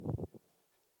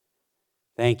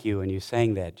Thank you, and you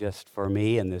sang that just for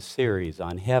me in this series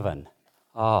on heaven.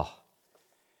 Oh,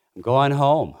 I'm going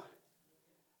home.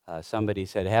 Somebody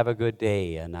said, have a good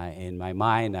day, and in my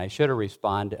mind, I should have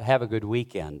responded, have a good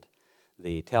weekend.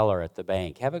 The teller at the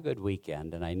bank, have a good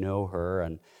weekend, and I know her,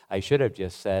 and I should have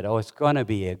just said, oh, it's going to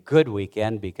be a good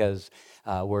weekend because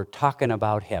we're talking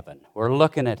about heaven. We're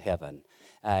looking at heaven,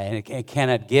 and can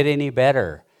it get any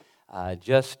better?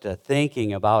 Just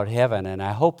thinking about heaven, and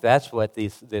I hope that's what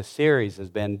this series has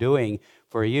been doing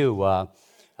for you.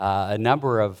 A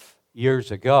number of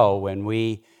years ago, when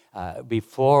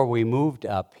before we moved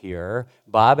up here,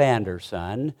 Bob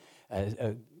Anderson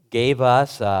gave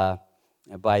us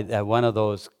by one of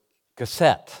those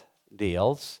cassette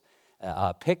deals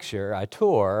a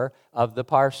tour of the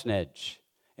parsonage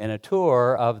and a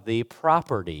tour of the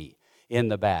property in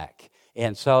the back.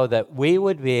 And so that we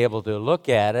would be able to look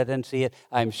at it and see it.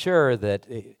 I'm sure that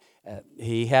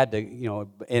he had to,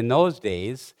 in those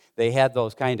days, they had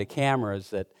those kind of cameras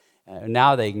that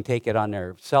now they can take it on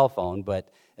their cell phone, but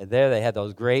there they had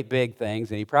those great big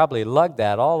things, and he probably lugged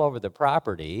that all over the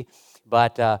property.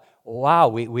 But wow,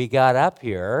 we got up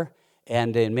here,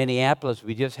 and in Minneapolis,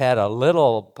 we just had a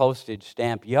little postage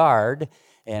stamp yard,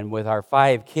 and with our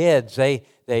 5 kids, they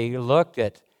looked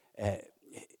at,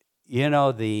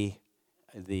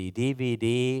 the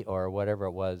DVD or whatever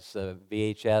it was,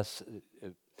 VHS,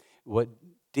 what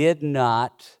did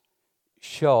not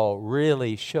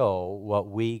really show what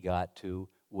we got to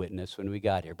witness when we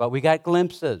got here. But we got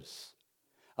glimpses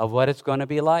of what it's going to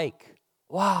be like.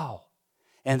 Wow.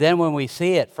 And then when we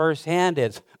see it firsthand,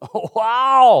 it's,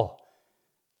 wow,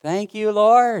 thank you,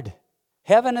 Lord.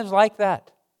 Heaven is like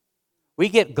that. We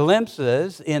get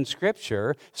glimpses in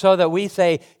Scripture so that we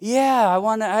say, yeah,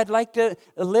 I'd like to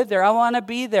live there. I want to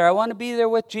be there. I want to be there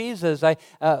with Jesus.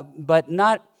 But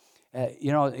not,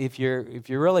 if you're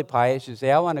really pious, you say,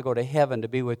 I want to go to heaven to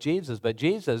be with Jesus. But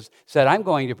Jesus said, I'm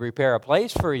going to prepare a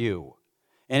place for you.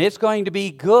 And it's going to be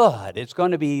good. It's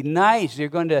going to be nice. You're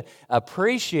going to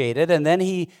appreciate it. And then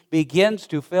he begins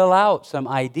to fill out some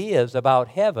ideas about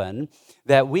heaven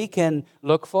that we can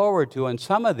look forward to. And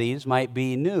some of these might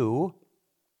be new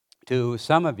to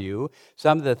some of you,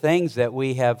 some of the things that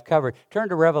we have covered. Turn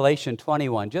to Revelation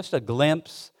 21, just a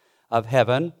glimpse of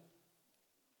heaven.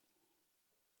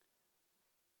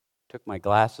 Took my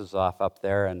glasses off up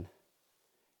there,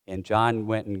 and John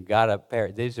went and got a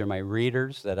pair. These are my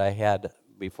readers that I had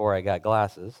before I got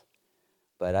glasses.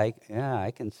 But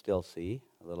I can still see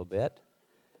a little bit.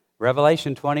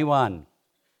 Revelation 21.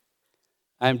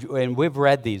 And we've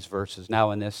read these verses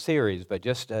now in this series, but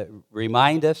just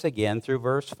remind us again through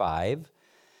verse 5.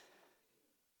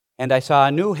 And I saw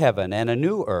a new heaven and a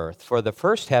new earth, for the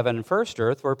first heaven and first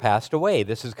earth were passed away.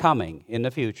 This is coming in the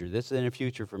future. This is in the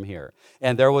future from here.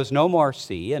 And there was no more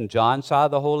sea, and John saw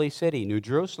the holy city, New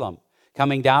Jerusalem,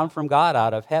 coming down from God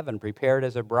out of heaven, prepared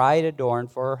as a bride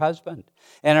adorned for her husband.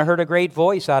 And I heard a great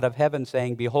voice out of heaven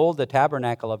saying, Behold, the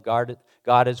tabernacle of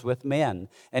God is with men,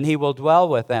 and he will dwell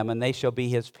with them, and they shall be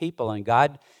his people, and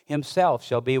God himself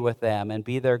shall be with them and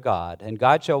be their God. And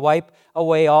God shall wipe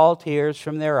away all tears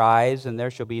from their eyes, and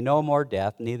there shall be no more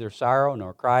death, neither sorrow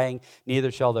nor crying,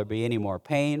 neither shall there be any more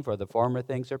pain, for the former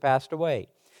things are passed away.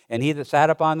 And he that sat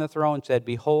upon the throne said,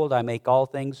 Behold, I make all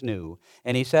things new.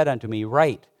 And he said unto me,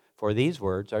 Write, for these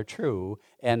words are true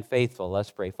and faithful. Let's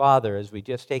pray. Father, as we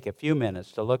just take a few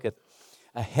minutes to look at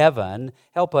heaven,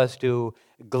 help us to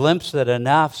glimpse it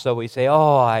enough so we say,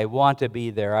 oh, I want to be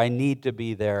there. I need to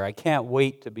be there. I can't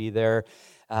wait to be there,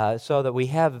 so that we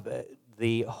have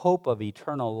the hope of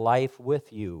eternal life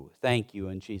with you. Thank you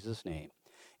in Jesus' name.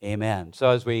 Amen. So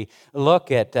as we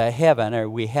look at heaven, or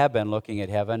we have been looking at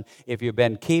heaven, if you've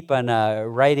been keeping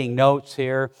writing notes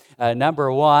here,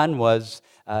 number 1 was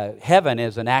heaven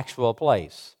is an actual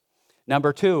place.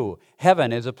 Number 2,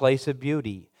 heaven is a place of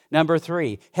beauty. Number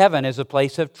 3, heaven is a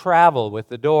place of travel with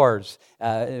the doors.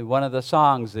 One of the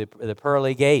songs, the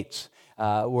pearly gates,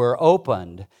 were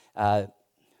opened.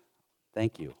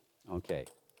 Thank you. Okay.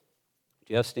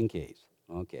 Just in case.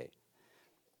 Okay.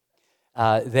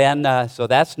 So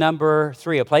that's number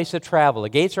 3, a place of travel. The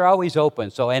gates are always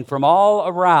open. And from all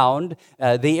around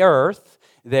the earth,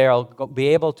 they'll be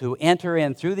able to enter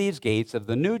in through these gates of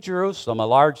the New Jerusalem, a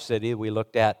large city we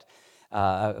looked at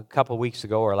a couple weeks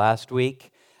ago or last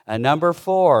week. Number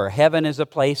 4, heaven is a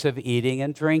place of eating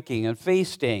and drinking and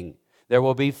feasting. There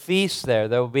will be feasts there.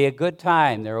 There will be a good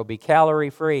time. There will be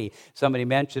calorie-free. Somebody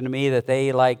mentioned to me that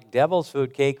they like devil's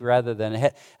food cake rather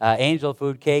than angel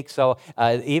food cake. So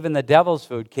even the devil's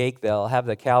food cake, they'll have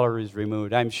the calories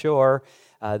removed. I'm sure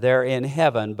they're in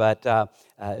heaven, but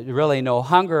really no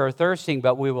hunger or thirsting,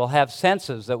 but we will have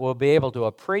senses that we'll be able to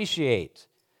appreciate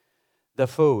the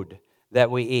food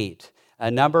that we eat.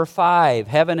 Number 5,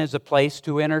 heaven is a place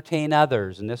to entertain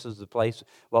others. And this is the place,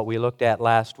 what we looked at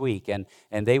last week. And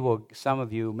some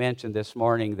of you mentioned this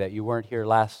morning that you weren't here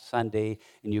last Sunday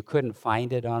and you couldn't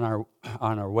find it on our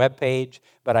webpage,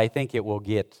 but I think it will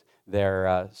get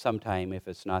there sometime if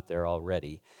it's not there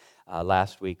already.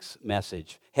 Last week's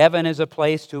message. Heaven is a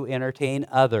place to entertain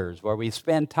others, where we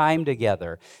spend time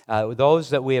together. Those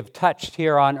that we have touched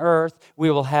here on earth,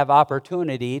 we will have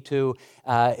opportunity to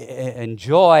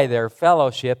enjoy their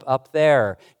fellowship up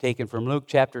there, taken from Luke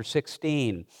chapter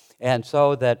 16. And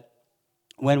so that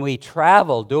when we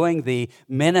travel doing the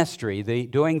ministry,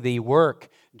 doing the work,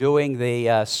 doing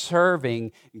the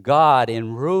serving God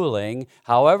in ruling,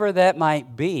 however that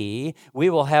might be, we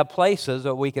will have places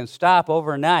that we can stop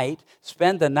overnight,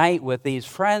 spend the night with these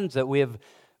friends that we have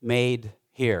made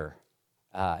here.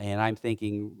 And I'm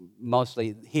thinking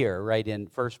mostly here, right in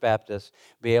First Baptist,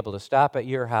 be able to stop at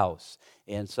your house.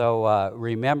 And so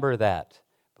remember that.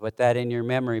 Put that in your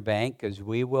memory bank, because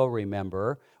we will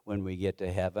remember when we get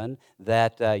to heaven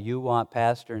that you want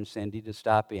Pastor and Cindy to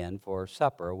stop in for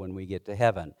supper when we get to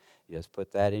heaven. Just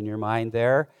put that in your mind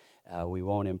there. We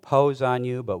won't impose on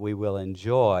you, but we will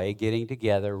enjoy getting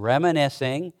together,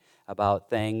 reminiscing about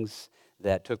things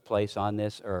that took place on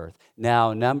this earth.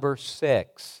 Now, number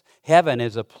 6, heaven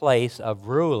is a place of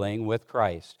ruling with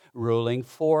Christ, ruling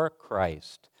for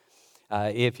Christ.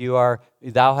 If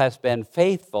thou hast been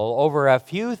faithful over a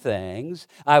few things,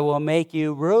 I will make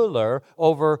you ruler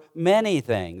over many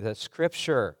things. That's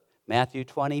Scripture, Matthew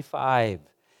 25.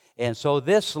 And so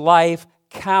this life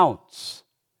counts.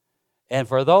 And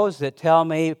for those that tell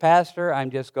me, Pastor, I'm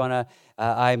just going to,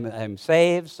 I'm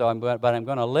saved, but I'm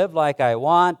going to live like I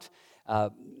want,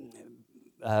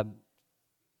 that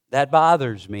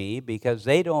bothers me, because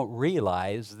they don't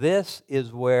realize this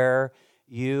is where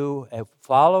you,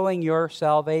 following your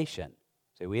salvation.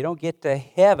 See, we don't get to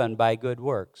heaven by good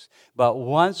works, but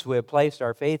once we have placed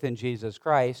our faith in Jesus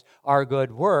Christ, our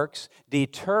good works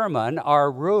determine our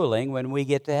ruling when we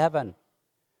get to heaven.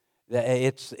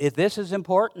 This is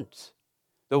important.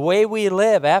 The way we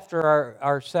live after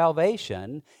our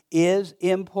salvation is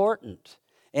important.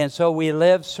 And so we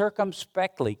live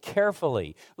circumspectly,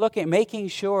 carefully, making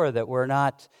sure that we're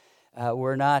not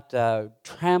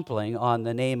trampling on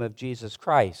the name of Jesus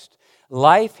Christ.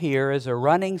 Life here is a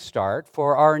running start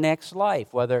for our next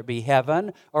life, whether it be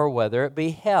heaven or whether it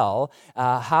be hell.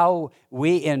 How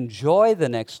we enjoy the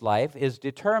next life is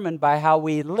determined by how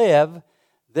we live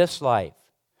this life.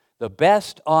 The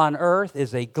best on earth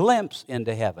is a glimpse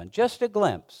into heaven, just a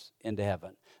glimpse into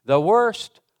heaven. The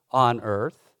worst on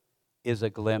earth is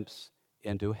a glimpse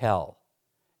into hell.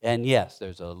 And yes,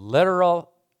 there's a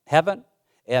literal heaven,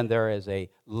 and there is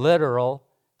a literal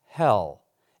hell.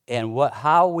 And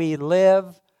how we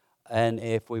live, and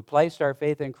if we place our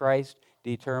faith in Christ,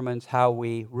 determines how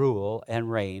we rule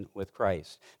and reign with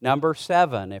Christ. Number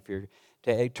 7, if you're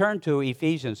to turn to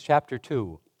Ephesians chapter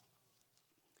 2.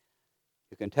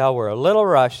 You can tell we're a little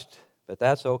rushed, but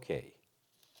that's okay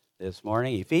this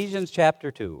morning. Ephesians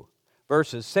chapter 2.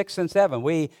 Verses 6 and 7,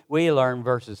 we learn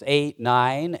verses 8,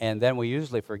 9, and then we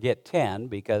usually forget 10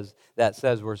 because that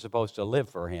says we're supposed to live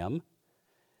for Him.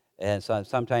 And so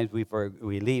sometimes we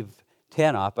leave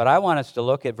 10 off. But I want us to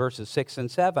look at verses 6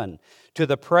 and 7 to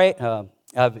the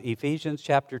of Ephesians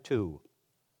chapter 2.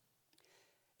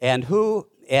 And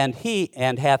He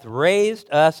hath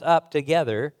raised us up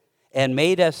together and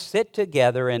made us sit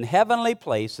together in heavenly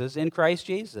places in Christ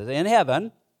Jesus, in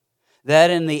heaven,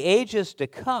 that in the ages to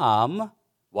come,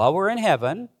 while we're in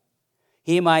heaven,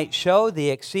 He might show the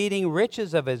exceeding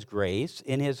riches of His grace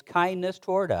in His kindness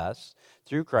toward us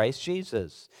through Christ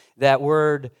Jesus. That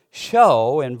word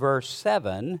show in verse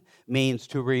 7 means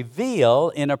to reveal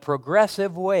in a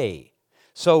progressive way.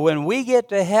 So when we get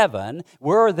to heaven,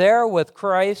 we're there with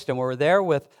Christ and we're there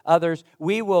with others.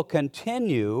 We will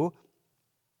continue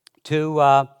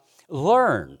to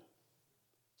learn.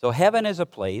 So heaven is a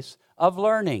place of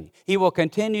learning. He will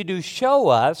continue to show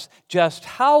us just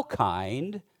how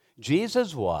kind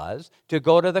Jesus was to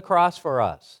go to the cross for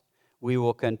us. We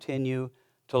will continue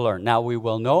to learn. Now, we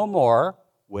will know more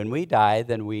when we die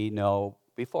than we know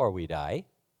before we die,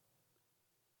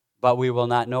 but we will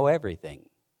not know everything.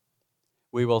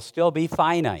 We will still be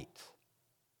finite,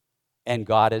 and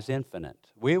God is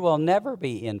infinite. We will never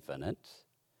be infinite.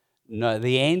 No,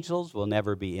 the angels will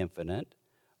never be infinite.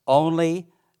 Only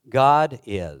God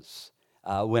is.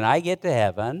 When I get to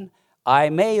heaven, I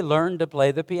may learn to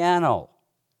play the piano.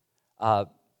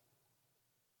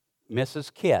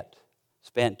 Mrs. Kitt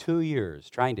spent 2 years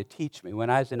trying to teach me when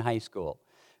I was in high school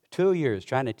 2 years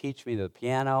trying to teach me the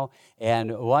piano.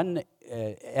 And one,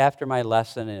 after my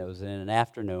lesson, and it was in an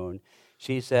afternoon,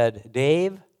 she said,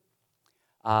 Dave,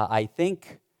 I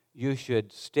think you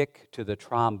should stick to the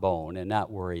trombone and not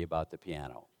worry about the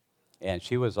piano. And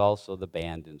she was also the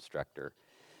band instructor.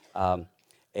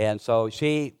 And so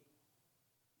she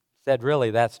said,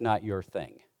 really, that's not your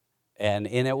thing. And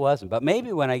it wasn't. But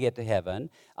maybe when I get to heaven,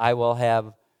 I will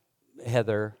have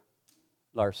Heather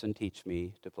Larson teach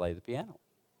me to play the piano.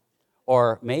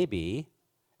 Or maybe,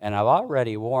 and I've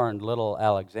already warned little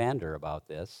Alexander about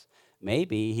this,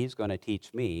 maybe he's going to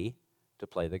teach me to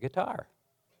play the guitar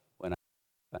when I'm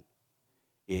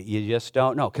in heaven. You just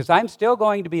don't know. Because I'm still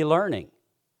going to be learning.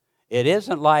 It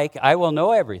isn't like I will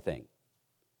know everything.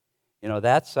 You know,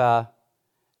 that's,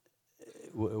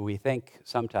 we think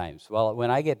sometimes, well,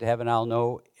 when I get to heaven, I'll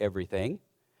know everything.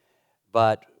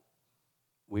 But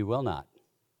we will not.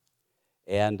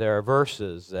 And there are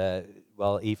verses,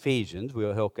 Ephesians,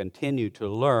 he'll continue to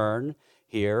learn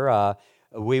here.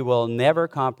 We will never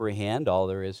comprehend all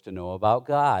there is to know about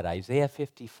God. Isaiah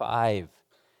 55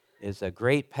 is a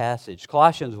great passage.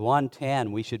 Colossians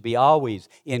 1:10, we should be always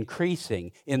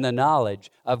increasing in the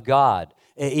knowledge of God,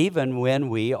 even when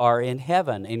we are in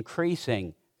heaven,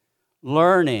 increasing,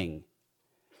 learning.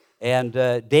 And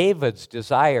David's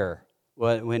desire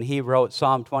when he wrote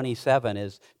Psalm 27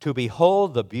 is to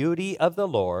behold the beauty of the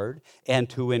Lord and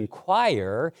to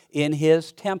inquire in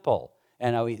his temple.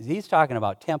 And he's talking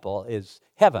about temple is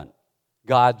heaven,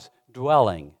 God's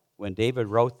dwelling, when David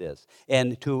wrote this.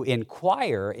 And to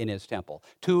inquire in his temple,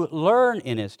 to learn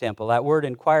in his temple. That word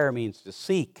inquire means to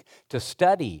seek, to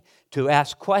study, to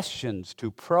ask questions, to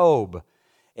probe.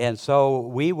 And so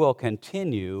we will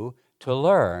continue to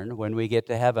learn when we get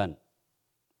to heaven.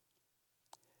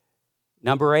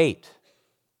 Number 8,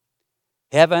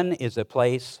 heaven is a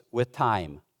place with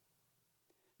time.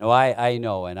 Now, I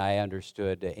know and I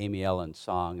understood Amy Ellen's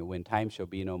song, When Time Shall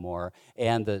Be No More,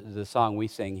 and the song we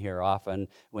sing here often,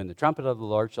 When the Trumpet of the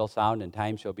Lord Shall Sound and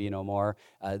Time Shall Be No More.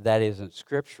 That isn't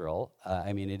scriptural.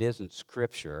 It isn't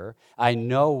scripture. I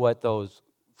know what those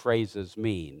phrases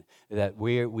mean, that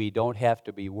we don't have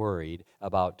to be worried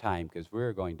about time because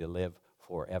we're going to live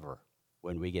forever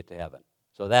when we get to heaven.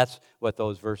 So that's what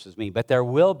those verses mean. But there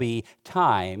will be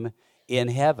time in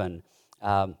heaven.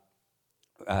 2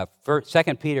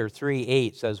 Peter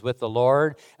 3:8 says, with the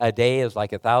Lord, a day is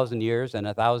like 1,000 years, and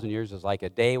 1,000 years is like a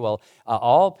day. Well,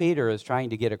 all Peter is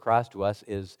trying to get across to us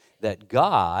is that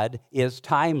God is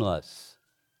timeless,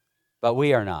 but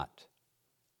we are not.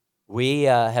 We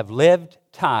have lived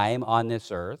time on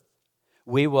this earth.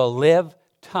 We will live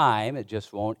time. It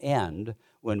just won't end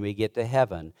when we get to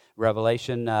heaven.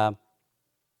 Revelation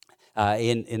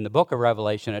in the book of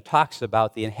Revelation, it talks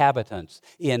about the inhabitants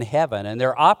in heaven, and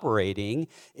they're operating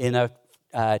in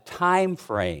a time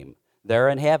frame. They're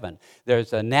in heaven.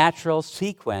 There's a natural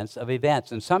sequence of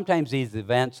events, and sometimes these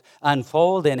events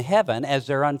unfold in heaven as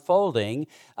they're unfolding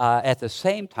at the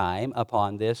same time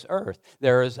upon this earth.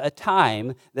 There is a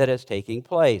time that is taking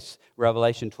place.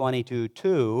 Revelation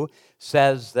 22:2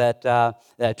 says that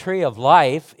the tree of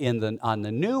life on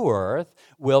the new earth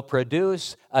will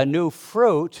produce a new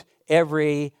fruit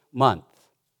every month.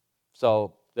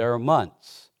 So there are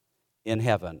months in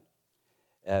heaven.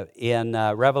 In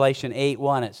Revelation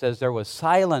 8:1, it says there was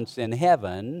silence in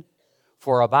heaven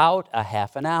for about a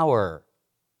half an hour.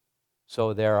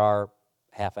 So there are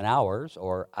half an hours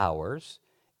or hours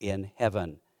in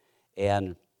heaven.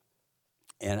 And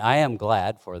I am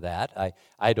glad for that.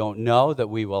 I don't know that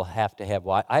we will have to have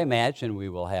I imagine we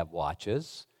will have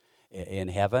watches in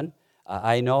heaven.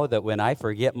 I know that when I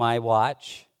forget my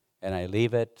watch and I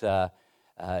leave it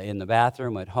in the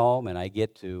bathroom at home and I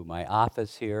get to my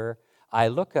office here, I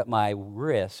look at my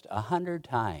wrist 100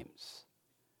 times,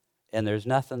 and there's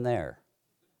nothing there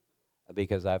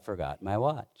because I forgot my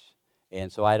watch. And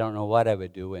so I don't know what I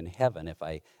would do in heaven if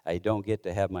I don't get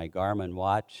to have my Garmin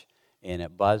watch and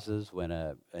it buzzes when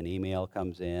an email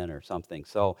comes in or something.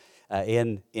 So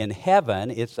in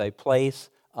heaven, it's a place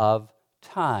of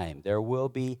time. There will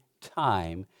be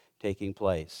time taking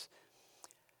place.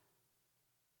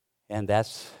 And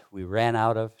we ran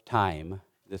out of time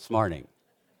this morning.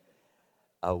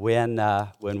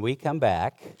 When we come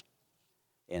back,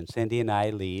 and Cindy and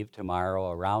I leave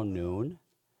tomorrow around noon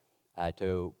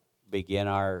to begin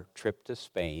our trip to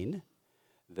Spain,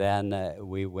 then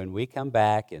when we come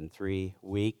back in 3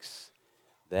 weeks,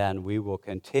 then we will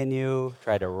continue,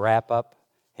 try to wrap up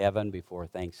heaven before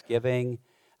Thanksgiving.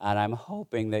 And I'm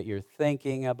hoping that you're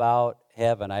thinking about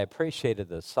heaven. I appreciated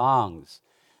the songs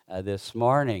this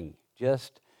morning,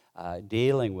 just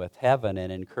dealing with heaven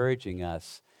and encouraging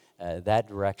us that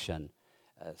direction.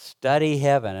 study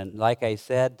heaven. And like I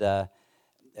said,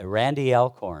 Randy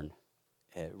Alcorn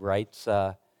writes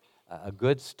a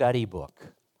good study book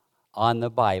on the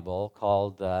Bible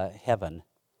called Heaven.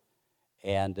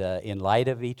 And In Light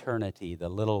of Eternity, the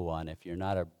little one, if you're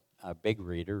not a big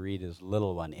reader, read his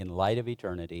little one, In Light of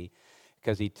Eternity,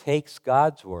 because he takes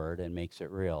God's word and makes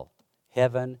it real.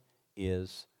 Heaven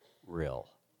is real.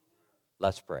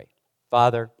 Let's pray.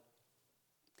 Father,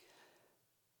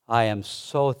 I am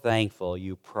so thankful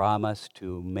you promised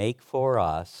to make for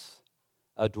us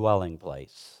a dwelling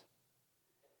place.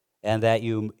 And that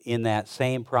you, in that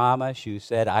same promise, you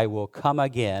said, I will come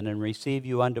again and receive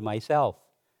you unto myself,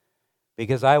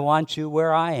 because I want you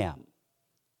where I am.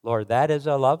 Lord, that is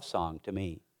a love song to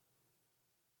me.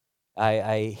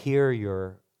 I hear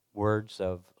your words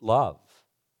of love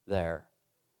there.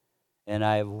 And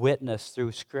I have witnessed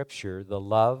through Scripture the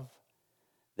love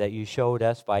that you showed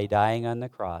us by dying on the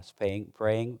cross, paying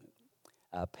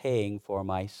for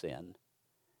my sin.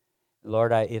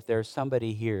 Lord, if there's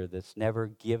somebody here that's never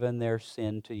given their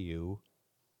sin to you,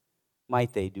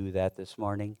 might they do that this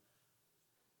morning?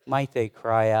 Might they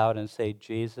cry out and say,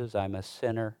 Jesus, I'm a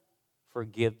sinner.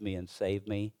 Forgive me and save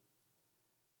me.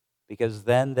 Because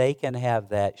then they can have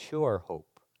that sure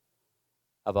hope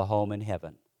of a home in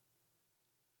heaven.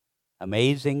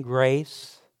 Amazing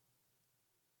grace,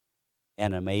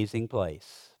 an amazing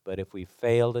place. But if we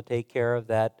fail to take care of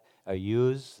that, or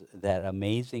use that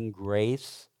amazing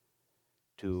grace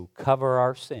to cover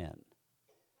our sin,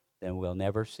 then we'll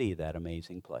never see that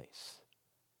amazing place.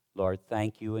 Lord,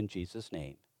 thank you in Jesus'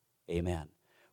 name. Amen.